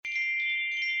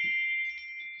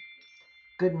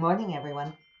Good morning,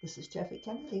 everyone. This is Jeffe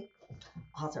Kennedy,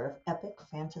 author of Epic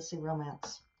Fantasy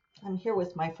Romance. I'm here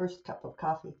with my first cup of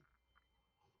coffee.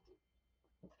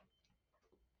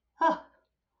 Ah,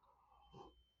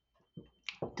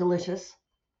 delicious.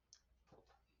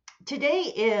 Today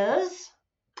is,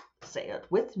 say it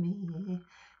with me,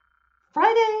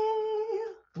 Friday.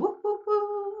 Woo, woo,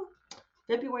 woo.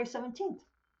 February 17th.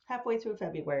 Halfway through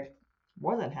February.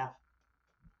 More than half.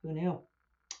 Who knew?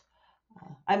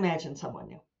 I imagine someone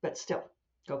knew, but still,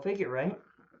 go figure, right?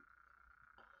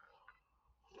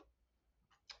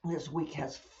 This week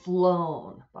has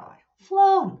flown by.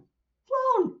 Flown.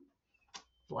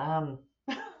 Flown.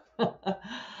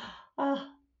 uh,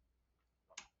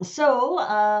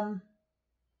 so,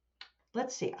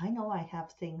 let's see. I know I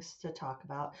have things to talk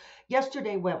about.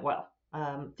 Yesterday went well.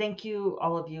 Thank you,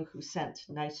 all of you who sent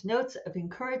nice notes of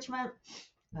encouragement.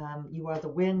 You are the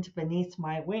wind beneath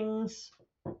my wings.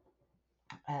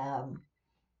 Um,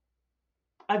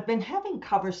 I've been having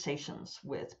conversations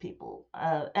with people,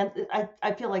 and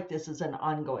I feel like this is an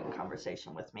ongoing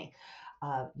conversation with me.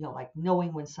 Like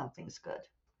knowing when something's good.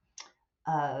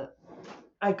 Uh,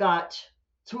 I got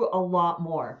through a lot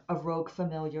more of Rogue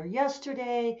Familiar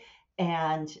yesterday,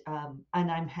 and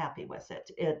I'm happy with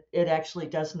it. It actually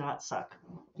does not suck,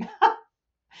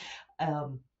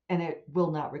 and it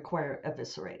will not require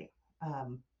eviscerating.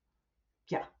 Um,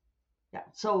 yeah, yeah.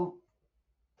 So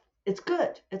it's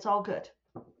good. It's all good.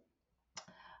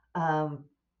 Um,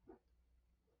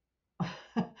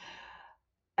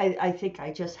 I think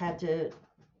I just had to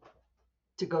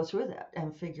go through that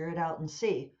and figure it out and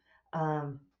see.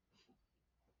 Um,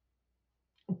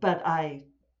 but I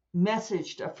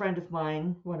messaged a friend of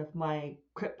mine, one of my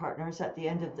crypt partners, at the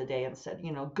end of the day and said,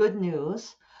 good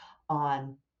news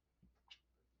on,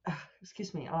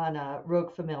 excuse me, on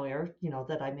Rogue Familiar,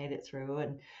 that I made it through.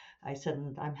 And I said,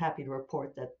 and I'm happy to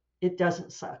report that it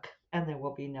doesn't suck and there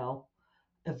will be no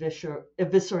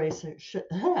evisceration.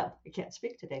 I can't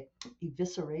speak today.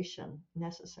 Evisceration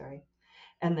necessary.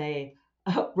 And they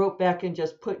wrote back and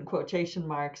just put in quotation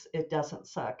marks, it doesn't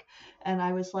suck. And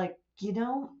I was like,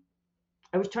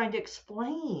 I was trying to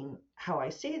explain how I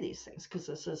see these things because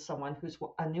this is someone who's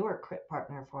a newer crypt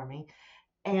partner for me.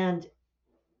 And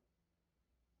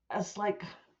it's like,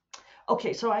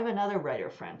 okay, so I have another writer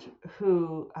friend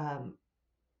who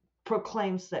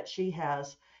proclaims that she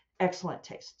has excellent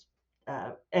taste.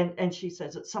 And she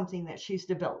says it's something that she's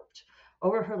developed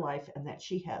over her life and that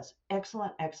she has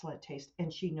excellent taste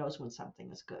and she knows when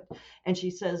something is good. And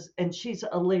she says, and she's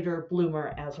a later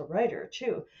bloomer as a writer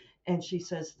too. And she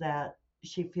says that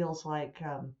she feels like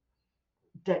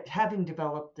that having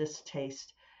developed this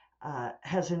taste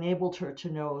has enabled her to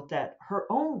know that her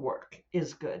own work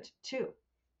is good too.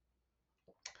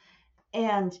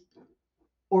 And,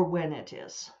 or when it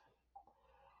is.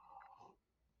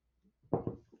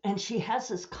 And she has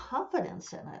this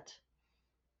confidence in it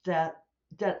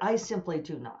that I simply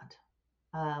do not.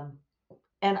 Um,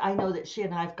 and I know that she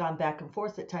and I have gone back and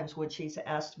forth at times when she's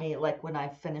asked me, like when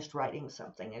I've finished writing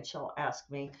something, and she'll ask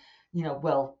me,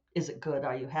 well, is it good?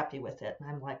 Are you happy with it? And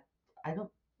I'm like, I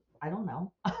don't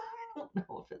know. I don't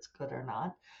know if it's good or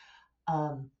not.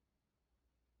 Um,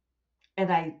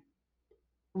 and I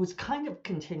was kind of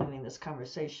continuing this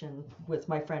conversation with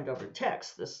my friend over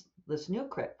text, this new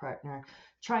crypt partner,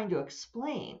 trying to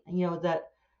explain,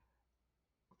 that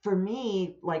for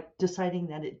me, like deciding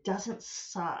that it doesn't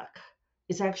suck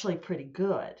is actually pretty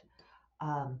good.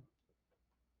 Um,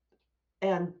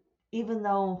 and even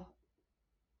though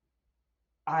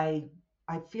I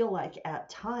I feel like at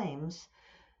times,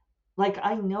 like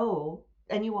I know,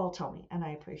 and you all tell me, and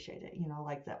I appreciate it,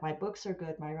 like that my books are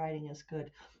good, my writing is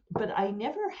good, but I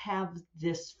never have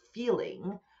this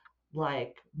feeling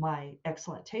like my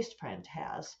excellent taste friend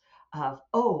has of,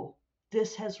 oh,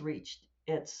 this has reached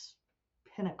its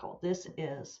pinnacle. This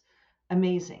is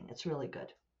amazing. It's really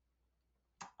good.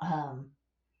 Um,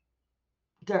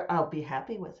 I'll be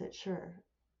happy with it, sure.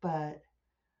 But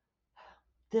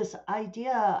this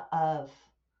idea of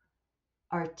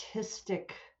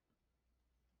artistic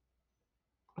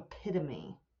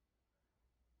epitome,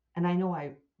 and I know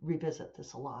I revisit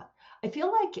this a lot. I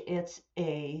feel like it's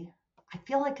a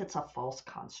false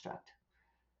construct.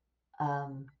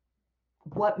 Um,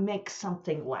 what makes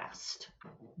something last?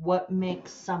 What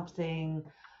makes something,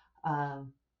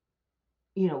 um,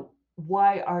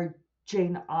 why are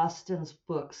Jane Austen's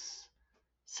books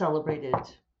celebrated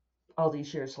all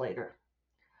these years later?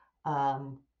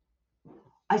 Um,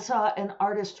 I saw an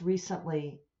artist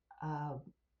recently uh,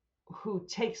 who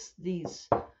takes these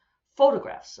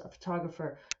photographs, a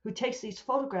photographer who takes these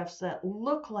photographs that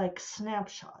look like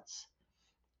snapshots.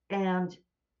 And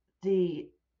the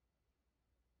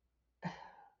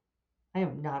I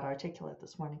am not articulate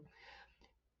this morning.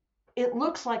 It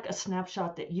looks like a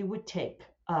snapshot that you would take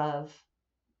of,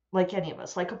 like any of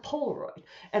us, like a Polaroid.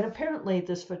 And apparently,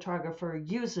 this photographer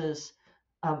uses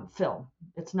film.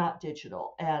 It's not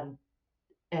digital, and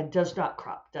does not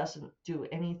crop, doesn't do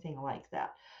anything like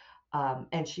that.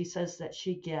 And she says that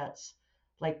she gets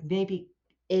like maybe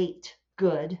 8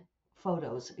 good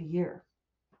photos a year.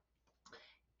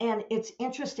 And it's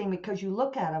interesting because you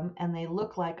look at them and they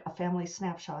look like a family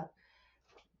snapshot,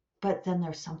 but then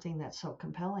there's something that's so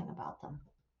compelling about them.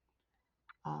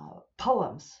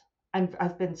 Poems.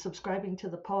 I've been subscribing to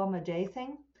the poem a day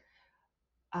thing,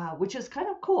 which is kind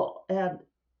of cool. And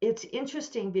it's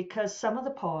interesting because some of the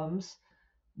poems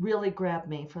really grab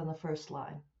me from the first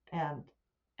line, and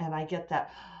I get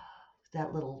that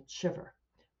little shiver.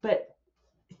 But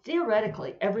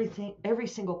theoretically, every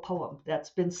single poem that's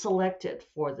been selected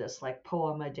for this, like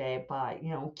poem a day by,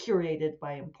 curated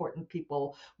by important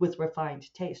people with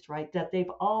refined taste, right? That they've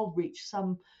all reached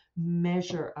some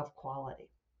measure of quality.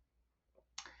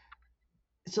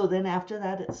 So then after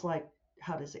that, it's like,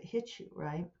 how does it hit you,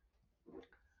 right?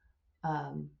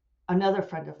 Um, Another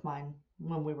friend of mine,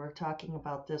 when we were talking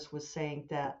about this, was saying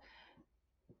that,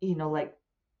 like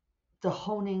the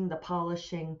honing, the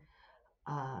polishing,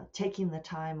 taking the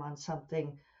time on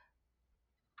something,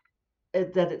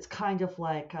 that it's kind of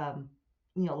like,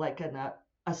 like in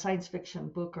a science fiction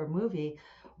book or movie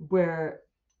where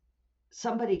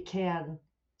somebody can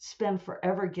spend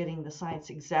forever getting the science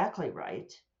exactly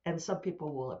right, and some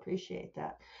people will appreciate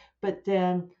that. But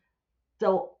then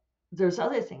they'll there's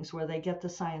other things where they get the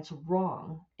science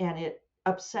wrong, and it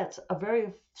upsets a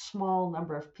very small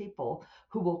number of people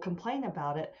who will complain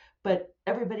about it, but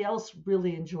everybody else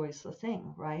really enjoys the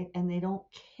thing, right? And they don't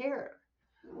care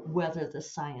whether the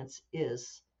science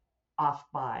is off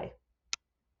by,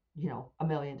 a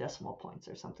million decimal points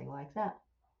or something like that.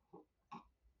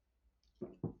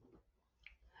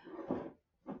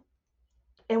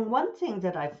 And one thing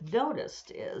that I've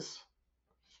noticed is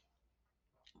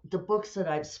the books that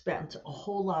I've spent a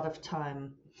whole lot of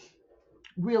time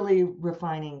really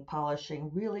refining,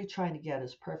 polishing, really trying to get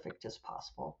as perfect as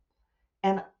possible.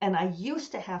 And I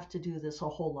used to have to do this a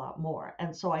whole lot more.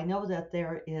 And so I know that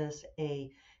there is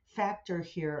a factor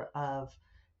here of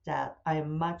that I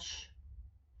am much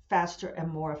faster and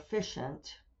more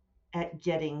efficient at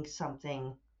getting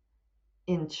something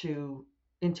into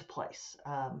place.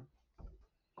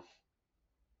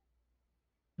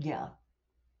 Yeah,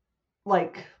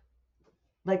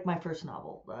 like my first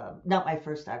novel, not my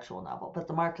first actual novel, but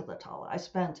The Mark of the Tala. I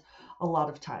spent a lot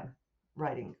of time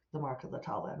writing The Mark of the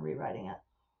Tala and rewriting it.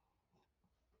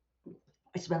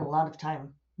 I spent a lot of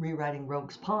time rewriting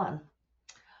Rogue's Pawn,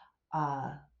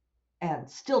 uh, and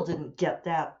still didn't get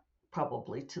that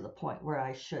probably to the point where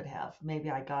I should have. Maybe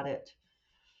I got it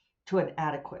to an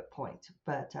adequate point,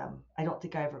 but I don't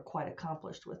think I ever quite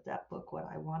accomplished with that book what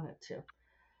I wanted to.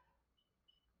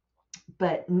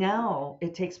 But now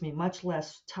it takes me much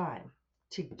less time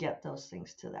to get those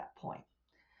things to that point.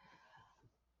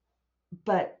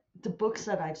 But the books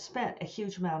that I've spent a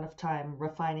huge amount of time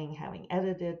refining, having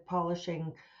edited,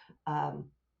 polishing, um,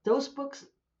 those books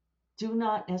do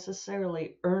not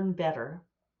necessarily earn better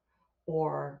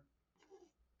or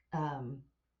um,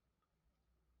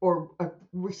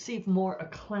 receive more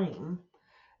acclaim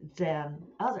than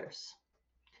others.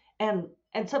 And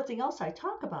something else I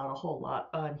talk about a whole lot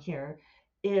on here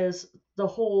is the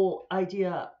whole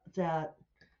idea that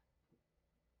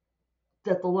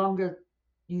the longer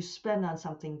you spend on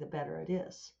something, the better it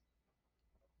is.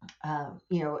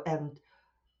 And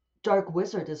Dark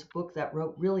Wizard is a book that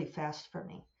wrote really fast for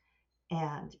me,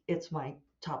 and it's my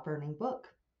top earning book.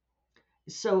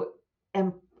 So,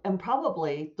 and and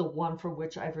probably the one for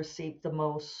which I've received the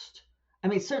most. I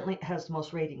mean, certainly it has the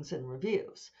most ratings and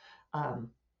reviews,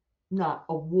 not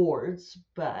awards,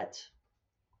 but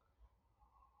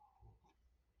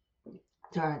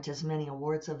there aren't as many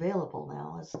awards available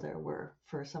now as there were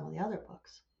for some of the other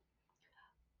books.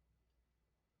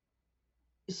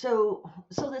 So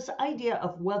this idea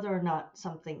of whether or not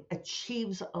something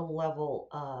achieves a level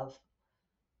of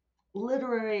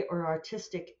literary or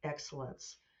artistic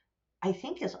excellence, I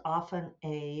think is often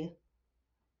an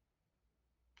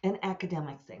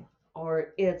academic thing,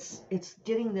 or it's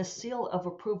getting this seal of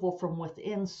approval from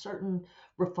within certain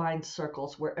refined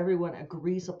circles where everyone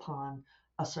agrees upon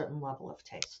a certain level of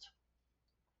taste.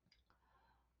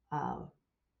 Um,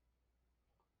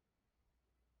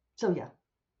 so yeah,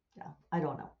 I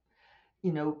don't know.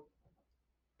 You know,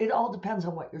 it all depends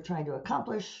on what you're trying to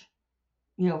accomplish.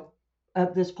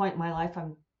 At this point in my life,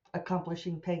 I'm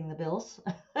accomplishing paying the bills.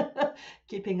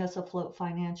 keeping us afloat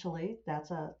financially.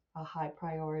 That's a high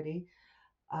priority.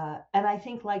 And I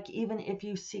think, like, even if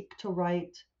you seek to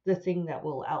write the thing that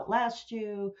will outlast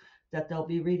you, that they'll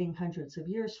be reading hundreds of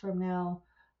years from now,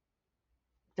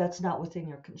 that's not within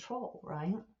your control,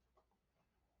 right?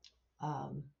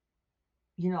 Um,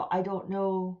 I don't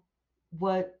know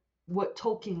what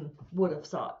Tolkien would have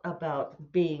thought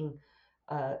about being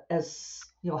as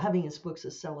having his books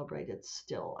as celebrated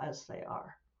still as they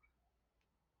are.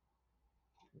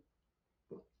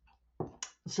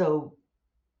 So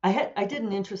I did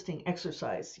an interesting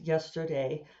exercise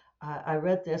yesterday. I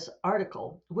read this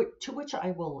article to which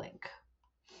I will link.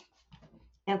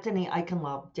 Anthony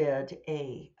Eichenlaub did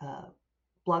a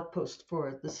blog post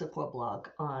for the SIPWA blog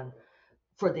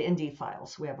for the Indie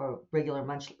Files. We have a regular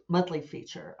monthly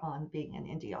feature on being an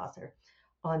indie author,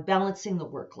 on balancing the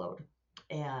workload,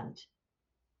 and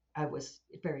I was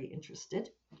very interested.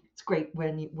 It's great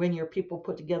when your people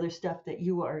put together stuff that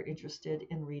you are interested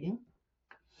in reading.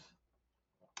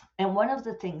 And one of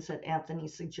the things that Anthony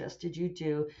suggested you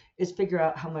do is figure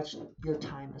out how much your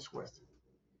time is worth,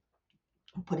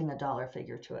 putting a dollar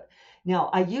figure to it. Now,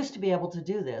 I used to be able to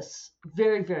do this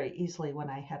very, very easily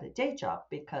when I had a day job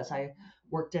because I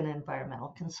worked in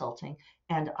environmental consulting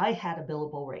and I had a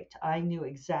billable rate. I knew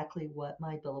exactly what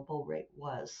my billable rate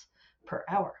was per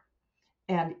hour.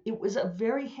 And it was a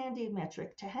very handy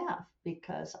metric to have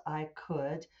because I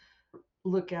could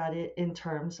look at it in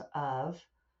terms of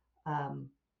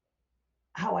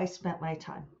how I spent my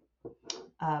time.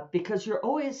 Because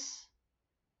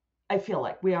I feel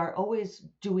like we are always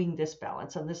doing this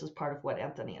balance, and this is part of what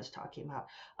Anthony is talking about,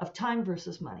 of time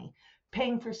versus money,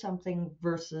 paying for something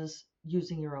versus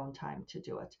using your own time to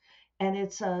do it. And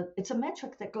it's a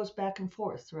metric that goes back and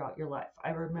forth throughout your life. I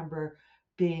remember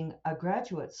being a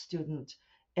graduate student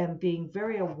and being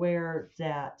very aware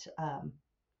that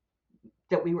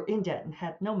we were in debt and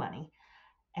had no money,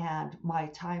 and my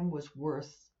time was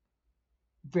worth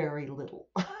very little.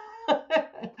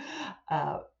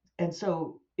 And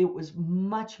so it was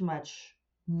much, much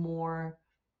more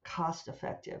cost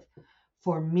effective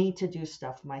for me to do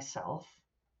stuff myself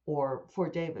or for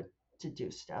David to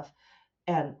do stuff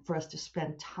and for us to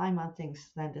spend time on things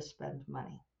than to spend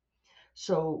money.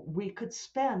 So we could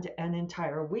spend an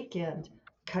entire weekend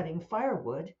cutting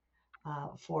firewood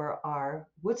for our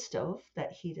wood stove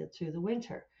that heated through the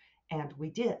winter. And we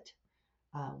did.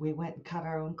 We went and cut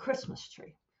our own Christmas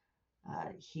tree.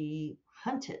 He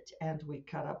hunted and we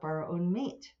cut up our own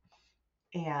meat.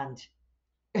 And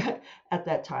at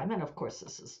that time, and of course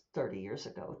this is 30 years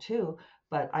ago too,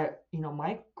 but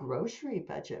my grocery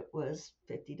budget was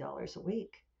 $50 a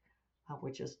week,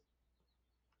 which is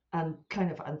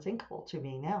kind of unthinkable to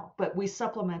me now. But we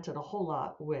supplemented a whole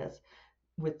lot with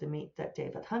the meat that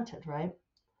David hunted, right?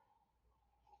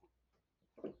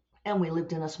 And we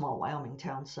lived in a small Wyoming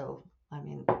town, so I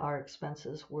mean our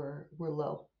expenses were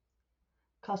low.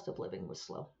 Cost of living was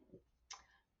slow.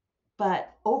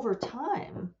 But over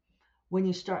time, when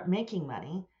you start making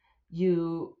money,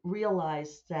 you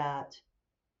realize that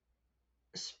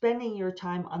spending your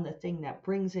time on the thing that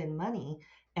brings in money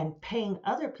and paying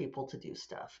other people to do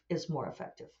stuff is more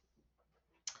effective.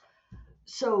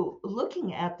 So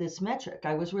looking at this metric,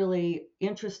 I was really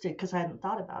interested because I hadn't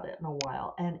thought about it in a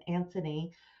while. And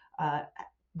Anthony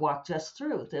walked us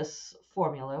through this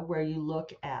formula where you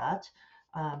look at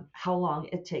how long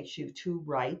it takes you to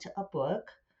write a book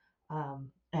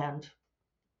and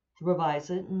revise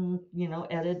it and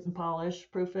edit and polish,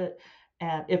 proof it.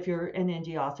 And if you're an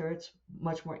indie author, it's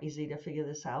much more easy to figure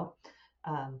this out.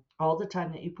 All the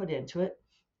time that you put into it,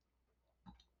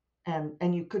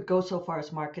 and you could go so far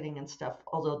as marketing and stuff,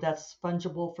 although that's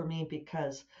fungible for me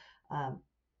because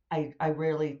I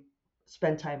rarely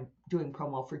spend time doing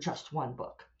promo for just one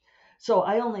book. So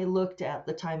I only looked at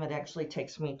the time it actually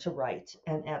takes me to write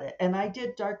and edit. And I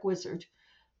did Dark Wizard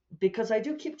because I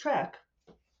do keep track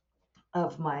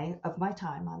of my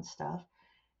time on stuff.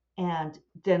 And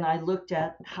then I looked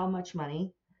at how much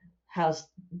money has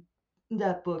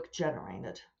that book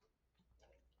generated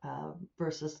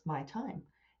versus my time.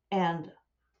 And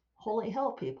holy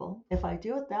hell, people, if I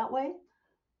do it that way,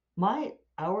 my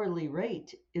hourly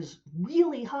rate is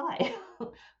really high,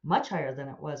 much higher than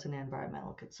it was in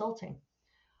environmental consulting.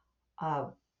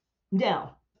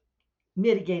 Now,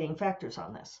 mitigating factors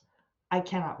on this. I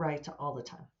cannot write all the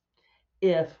time.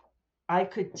 If I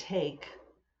could take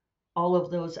all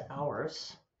of those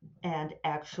hours and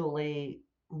actually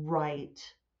write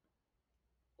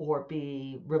or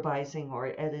be revising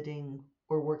or editing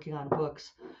or working on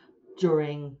books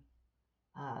during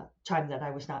time that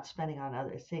I was not spending on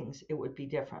other things, it would be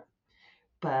different.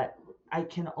 But I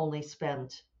can only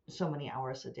spend so many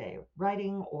hours a day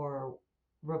writing or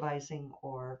revising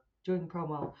or doing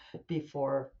promo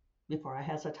before I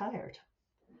has a tired.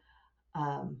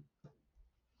 Um,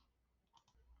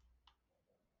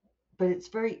 but it's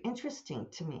very interesting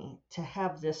to me to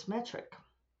have this metric.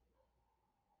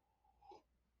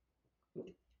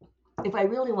 If I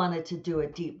really wanted to do a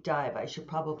deep dive, I should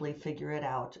probably figure it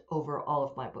out over all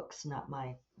of my books, not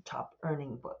my top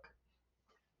earning book,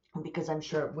 because I'm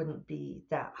sure it wouldn't be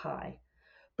that high.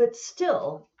 But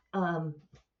still,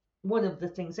 one of the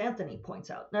things Anthony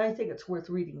points out, and I think it's worth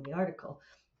reading the article,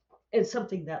 is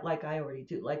something that, like, I already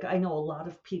do. Like, I know a lot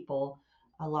of people,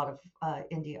 a lot of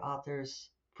indie authors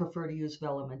prefer to use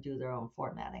Vellum and do their own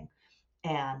formatting.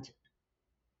 And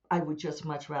I would just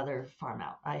much rather farm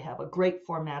out. I have a great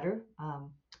formatter,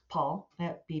 Paul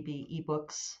at BB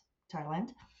eBooks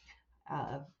Thailand,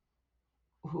 uh,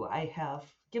 who I have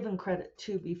given credit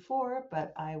to before,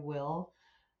 but I will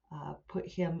put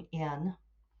him in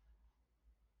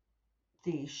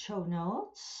the show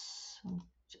notes.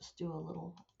 Just do a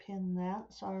little pin that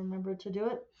so I remember to do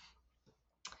it.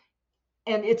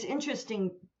 And it's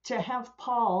interesting to have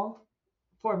Paul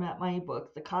format my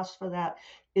ebook. The cost for that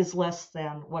is less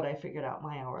than what I figured out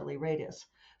my hourly rate is.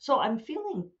 So I'm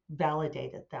feeling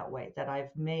validated that way, that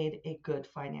I've made a good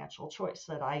financial choice,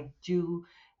 that I do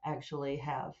actually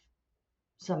have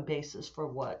some basis for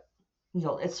what,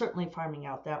 it's certainly farming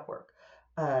out that work.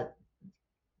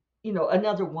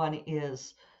 Another one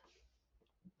is,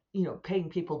 paying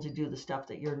people to do the stuff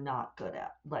that you're not good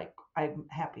at. Like, I'm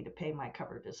happy to pay my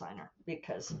cover designer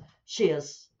because she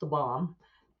is the bomb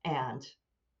and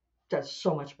does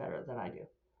so much better than I do.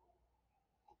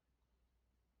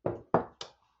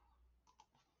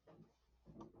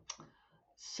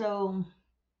 So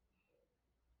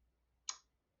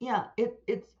yeah,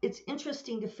 it's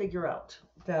interesting to figure out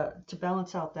to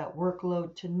balance out that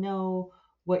workload, to know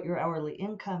what your hourly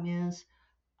income is,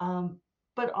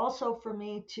 but also for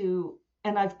me to,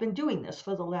 and I've been doing this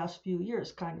for the last few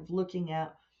years, kind of looking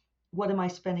at what am I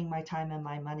spending my time and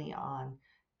my money on,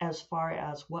 as far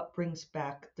as what brings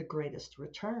back the greatest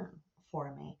return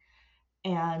for me.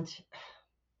 And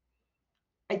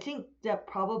I think that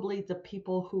probably the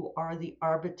people who are the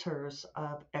arbiters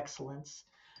of excellence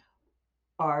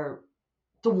are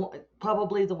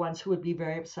probably the ones who would be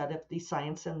very upset if the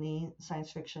science in the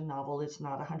science fiction novel is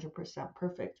not 100%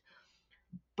 perfect.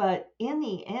 But in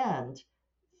the end,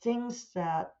 things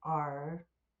that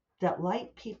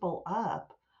light people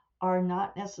up are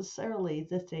not necessarily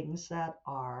the things that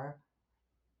are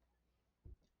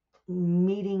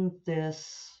meeting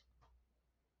this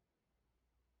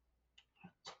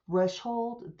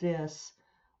threshold, this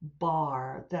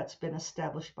bar that's been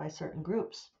established by certain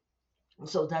groups.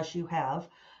 So thus you have,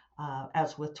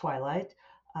 as with Twilight,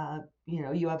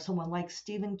 you have someone like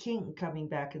Stephen King coming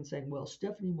back and saying, well,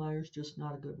 Stephenie Meyer's just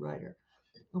not a good writer.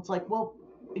 It's like, well,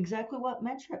 exactly what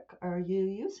metric are you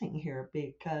using here?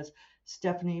 Because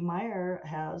Stephenie Meyer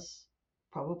has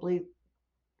probably,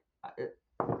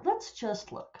 let's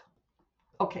just look.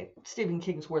 Okay, Stephen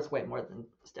King's worth way more than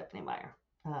Stephenie Meyer,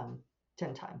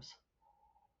 10 times.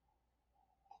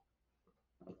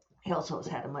 He also has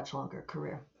had a much longer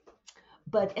career.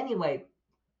 But anyway,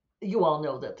 you all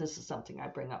know that this is something I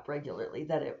bring up regularly,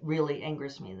 that it really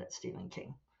angers me that Stephen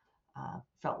King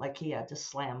felt like he had to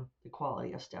slam the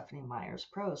quality of Stephenie Meyer's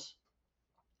prose.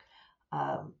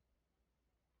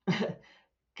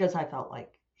 Because I felt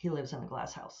like he lives in a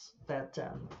glass house, that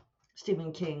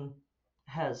Stephen King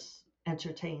has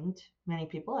entertained many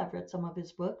people. I've read some of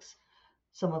his books.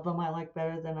 Some of them I like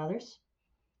better than others.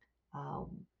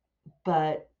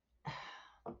 But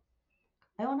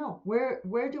I don't know.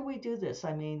 Where do we do this?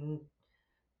 I mean,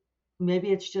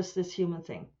 maybe it's just this human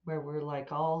thing where we're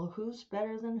like, all who's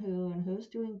better than who and who's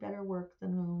doing better work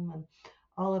than whom and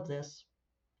all of this.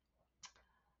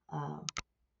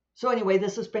 So anyway,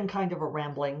 this has been kind of a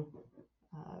rambling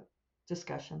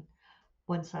discussion,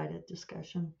 one-sided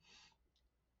discussion.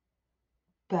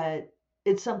 But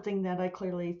it's something that I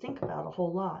clearly think about a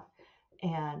whole lot.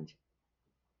 And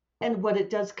what it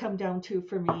does come down to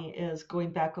for me is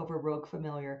going back over Rogue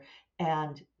Familiar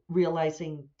and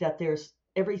realizing that there's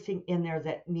everything in there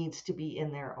that needs to be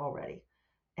in there already,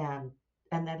 and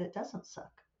that it doesn't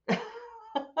suck.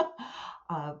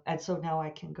 And so now I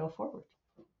can go forward.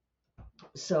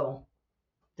 So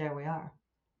there we are.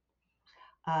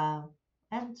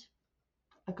 And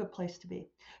a good place to be.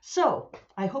 So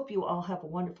I hope you all have a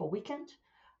wonderful weekend.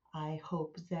 I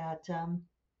hope that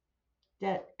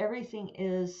that everything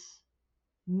is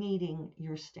meeting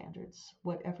your standards,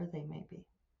 whatever they may be.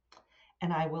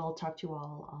 And I will talk to you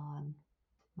all on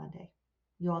Monday.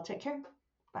 You all take care.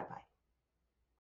 Bye-bye.